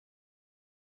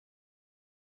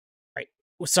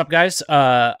What's up, guys?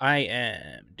 I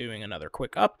am doing another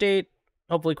quick update.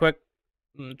 Hopefully quick.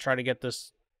 Try to get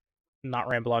this not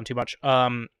ramble on too much.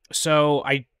 So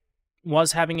I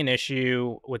was having an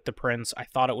issue with the prints. I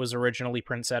thought it was originally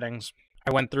print settings.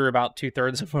 I went through about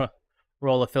 2/3 of a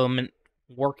roll of filament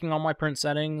working on my print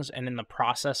settings, and in the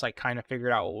process, I kind of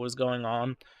figured out what was going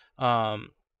on.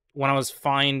 When I was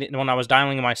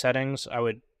dialing in my settings,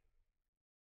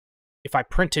 if I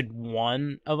printed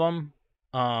one of them,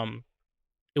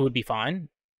 it would be fine.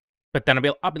 But then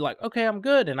I'll be like, okay, I'm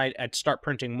good, and I'd start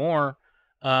printing more.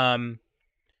 So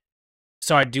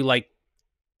I'd do like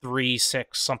 3,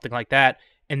 6, something like that,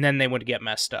 and then they would get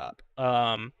messed up.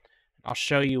 I'll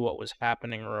show you what was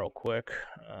happening real quick.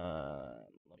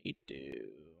 Let me do.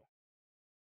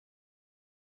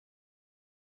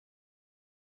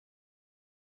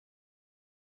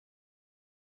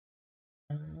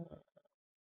 All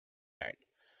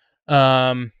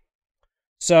right.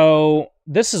 So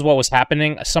this is what was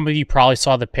happening. Some of you probably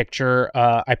saw the picture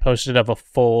I posted of a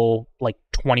full, like,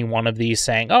 21 of these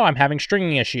saying, oh, I'm having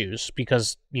stringing issues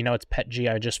because, it's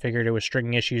PETG. I just figured it was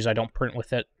stringing issues. I don't print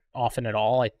with it often at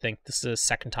all. I think this is the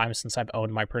second time since I've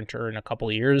owned my printer in a couple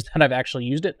of years that I've actually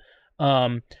used it.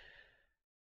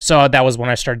 So that was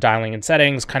when I started dialing in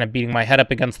settings, kind of beating my head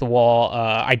up against the wall.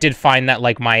 I did find that,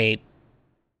 like, my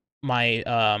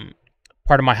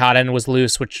part of my hot end was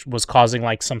loose, which was causing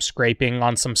like some scraping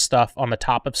on some stuff on the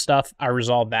top of stuff. I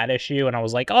resolved that issue and I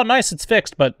was like, oh, nice, it's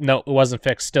fixed. But no, it wasn't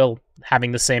fixed, still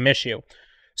having the same issue.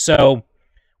 So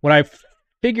what I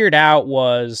figured out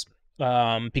was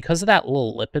because of that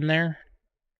little lip in there,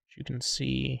 you can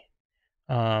see,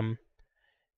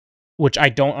 which I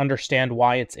don't understand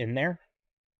why it's in there.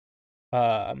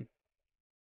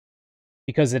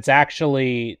 Because it's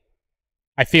actually,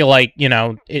 I feel like,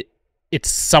 it's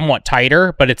somewhat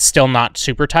tighter, but it's still not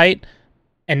super tight,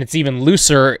 and it's even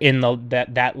looser in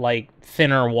that like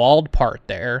thinner walled part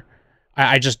there.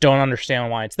 I just don't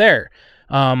understand why it's there.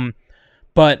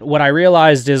 But what I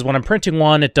realized is when I'm printing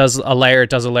one, it does a layer, it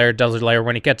does a layer, it does a layer.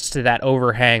 When it gets to that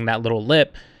overhang, that little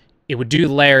lip, it would do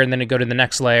the layer, and then it go to the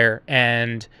next layer.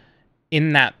 And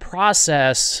in that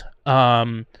process,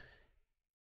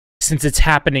 since it's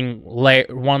happening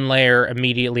one layer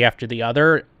immediately after the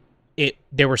other,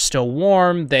 they were still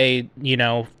warm. They,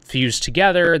 fused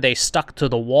together. They stuck to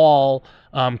the wall.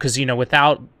 Because,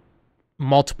 without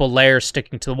multiple layers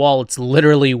sticking to the wall, it's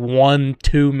literally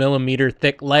 2 millimeter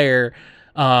thick layer,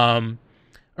 or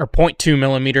 0.2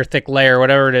 millimeter thick layer,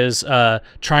 whatever it is,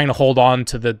 trying to hold on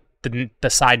to the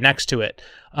side next to it.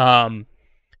 But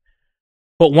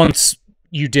once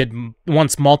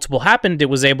multiple happened, it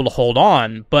was able to hold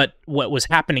on. But what was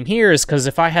happening here is because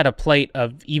if I had a plate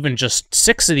of even just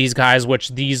 6 of these guys, which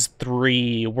these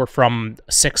 3 were from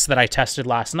 6 that I tested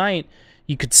last night,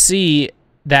 you could see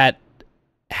that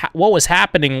what was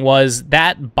happening was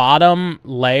that bottom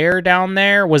layer down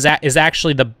there is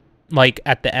actually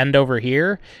at the end over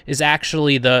here is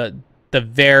actually the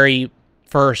very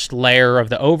first layer of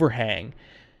the overhang.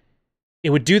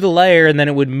 It would do the layer, and then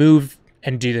it would move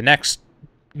and do the next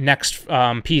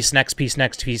piece, next piece,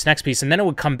 and then it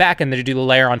would come back and then do the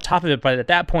layer on top of it. But at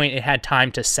that point, it had time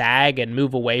to sag and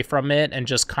move away from it and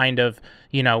just kind of,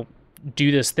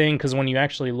 do this thing. Because when you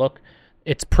actually look,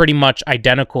 it's pretty much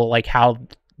identical, like how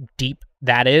deep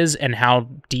that is and how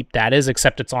deep that is,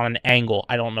 except it's on an angle.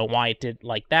 I don't know why it did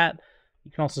like that.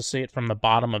 You can also see it from the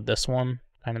bottom of this one,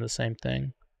 kind of the same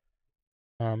thing.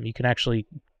 You can actually,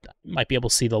 might be able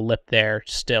to see the lip there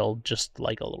still, just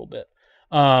like a little bit.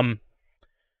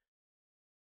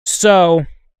 So,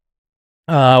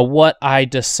 what I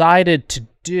decided to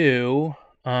do,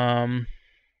 let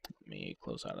me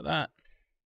close out of that,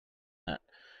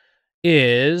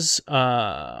 is,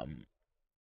 I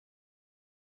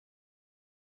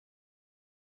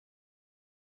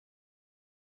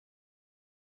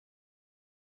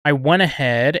went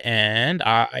ahead and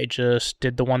I just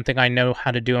did the one thing I know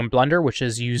how to do in Blender, which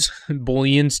is use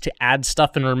booleans to add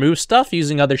stuff and remove stuff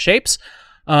using other shapes.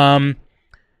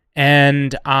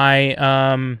 And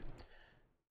I,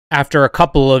 after a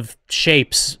couple of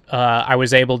shapes, I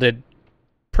was able to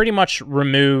pretty much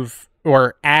remove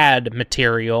or add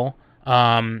material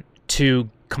to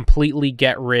completely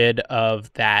get rid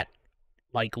of that,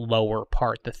 like, lower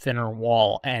part, the thinner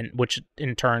wall, and which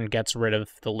in turn gets rid of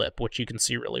the lip, which you can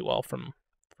see really well from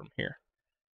here.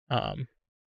 And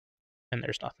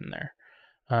there's nothing there.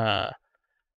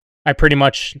 I pretty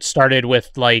much started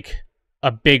with, like,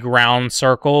 a big round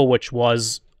circle, which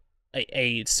was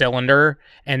a cylinder,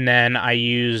 and then I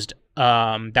used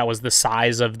that was the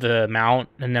size of the mount,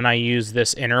 and then I used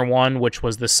this inner one, which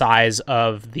was the size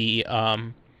of the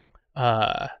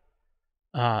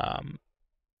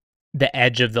the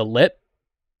edge of the lip,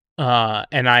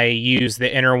 and I used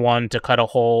the inner one to cut a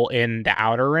hole in the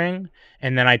outer ring,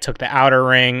 and then I took the outer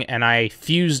ring and I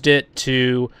fused it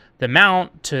to the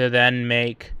mount to then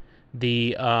make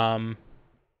the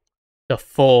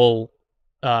full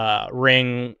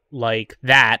ring like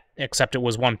that, except it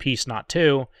was one piece, not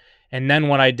two. And then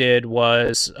what I did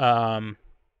was,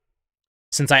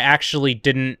 since I actually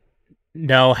didn't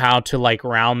know how to like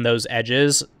round those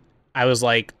edges, I was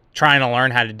like trying to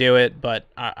learn how to do it, but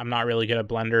I'm not really good at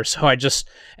Blender, so I just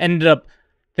ended up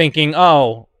thinking,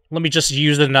 oh, let me just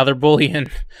use another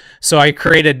boolean. So I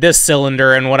created this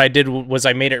cylinder, and what I did was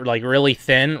I made it like really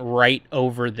thin right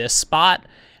over this spot.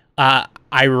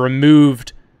 I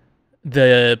removed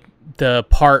the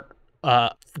part,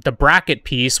 the bracket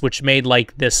piece, which made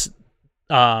like this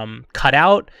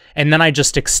cutout, and then I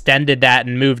just extended that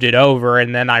and moved it over,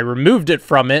 and then I removed it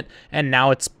from it, and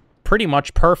now it's pretty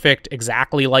much perfect,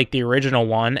 exactly like the original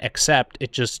one, except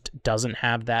it just doesn't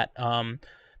have that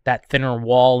that thinner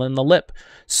wall in the lip.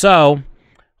 So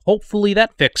hopefully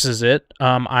that fixes it.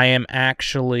 I am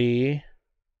actually,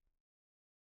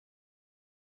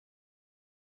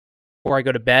 before I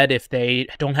go to bed, if they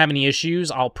don't have any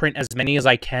issues, I'll print as many as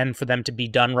I can for them to be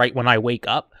done right when I wake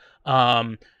up.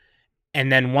 And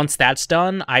then once that's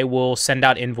done, I will send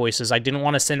out invoices. I didn't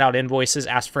want to send out invoices,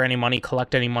 ask for any money,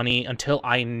 collect any money until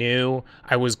I knew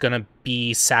I was going to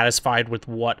be satisfied with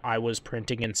what I was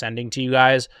printing and sending to you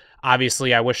guys.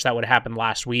 Obviously, I wish that would happen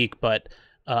last week, but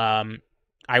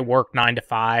I work 9 to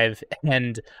 5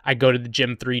 and I go to the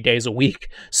gym 3 days a week.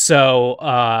 So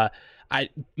I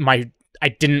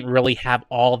didn't really have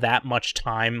all that much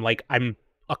time. Like, I'm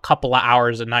a couple of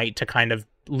hours a night to kind of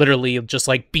literally just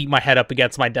like beat my head up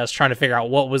against my desk trying to figure out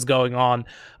what was going on.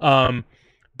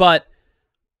 But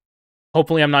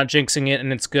hopefully I'm not jinxing it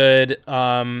and it's good.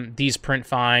 These print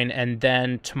fine. And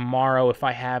then tomorrow, if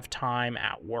I have time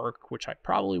at work, which I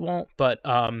probably won't, but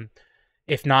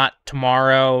if not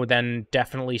tomorrow, then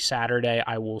definitely Saturday,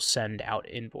 I will send out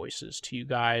invoices to you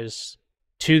guys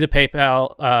to the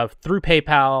PayPal, through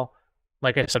PayPal.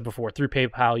 Like I said before, through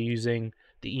PayPal, using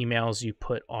the emails you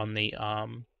put on the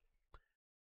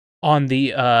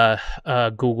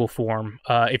Google form.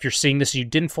 If you're seeing this and you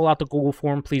didn't fill out the Google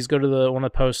form, please go to one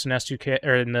of the posts in S2K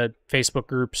or in the Facebook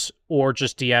groups, or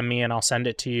just DM me and I'll send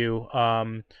it to you.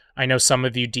 I know some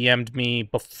of you DM'd me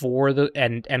before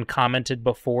and commented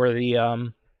before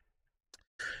the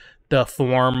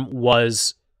form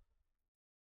was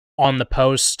on the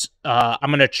post.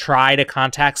 I'm gonna try to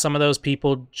contact some of those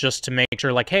people just to make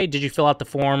sure, like, hey, did you fill out the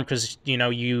form? Because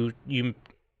you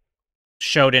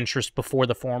showed interest before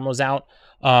the form was out.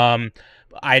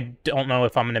 I don't know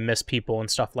if I'm going to miss people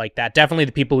and stuff like that. Definitely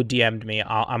the people who DM'd me,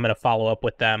 I'm going to follow up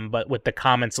with them, but with the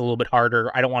comments a little bit harder.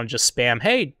 I don't want to just spam,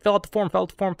 hey, fill out the form, fill out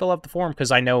the form, fill out the form,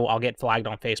 because I know I'll get flagged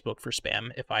on Facebook for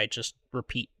spam if I just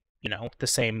repeat, the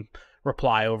same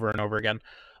reply over and over again.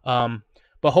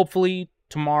 But hopefully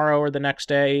tomorrow or the next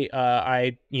day,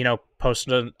 I,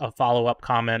 posted a follow-up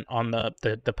comment on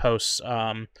the posts,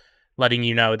 letting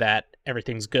you know that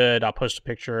everything's good. I'll post a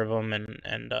picture of them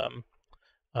and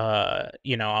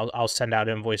I'll send out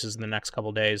invoices in the next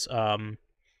couple days.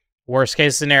 Worst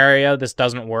case scenario, this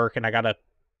doesn't work and I gotta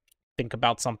think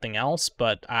about something else,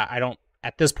 but I don't,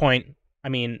 at this point, I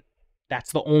mean,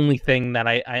 that's the only thing that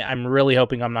I'm really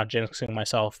hoping I'm not jinxing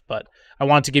myself, but I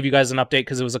wanted to give you guys an update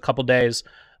because it was a couple days.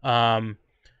 So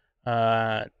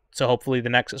hopefully the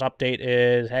next update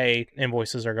is, hey,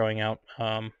 invoices are going out.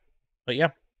 But yeah,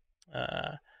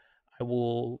 I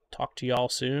will talk to y'all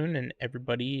soon, and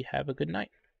everybody have a good night.